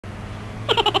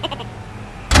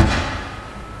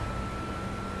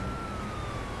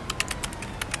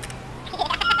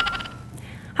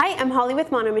Hi, I'm Holly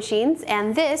with Manuf Machines,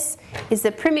 and this is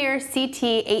the Premier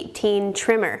CT18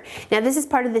 trimmer. Now this is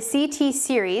part of the CT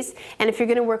series, and if you're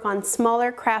going to work on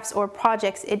smaller crafts or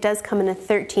projects, it does come in a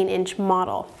 13-inch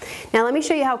model. Now let me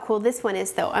show you how cool this one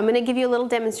is though. I'm going to give you a little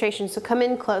demonstration, so come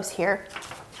in close here.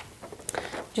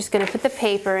 Just going to put the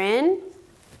paper in,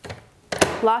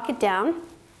 lock it down,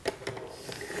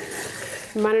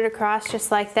 run it across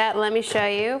just like that. Let me show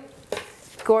you.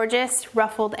 Gorgeous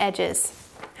ruffled edges.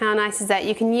 How nice is that?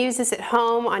 You can use this at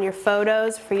home on your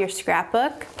photos for your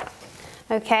scrapbook.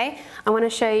 Okay, I want to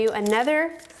show you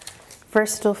another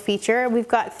versatile feature. We've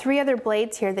got 3 other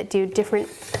blades here that do different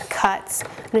cuts.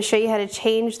 I'm going to show you how to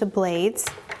change the blades.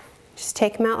 Just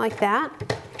take them out like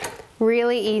that.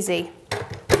 Really easy.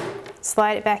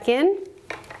 Slide it back in.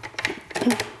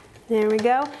 There we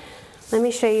go. Let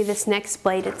me show you this next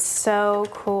blade. It's so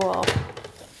cool.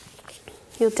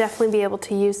 You'll definitely be able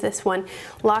to use this one.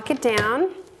 Lock it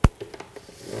down.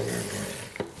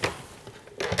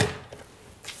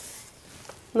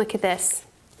 Look at this.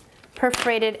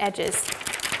 Perforated edges.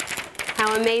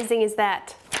 How amazing is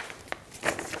that?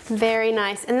 Very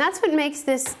nice. And that's what makes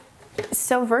this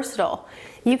so versatile.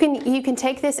 You can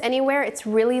take this anywhere. It's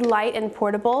really light and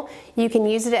portable. You can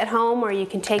use it at home, or you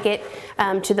can take it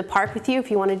to the park with you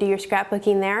if you want to do your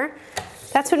scrapbooking there.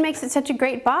 That's what makes it such a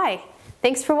great buy.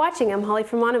 Thanks for watching. I'm Holly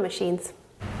from Manuf Machines.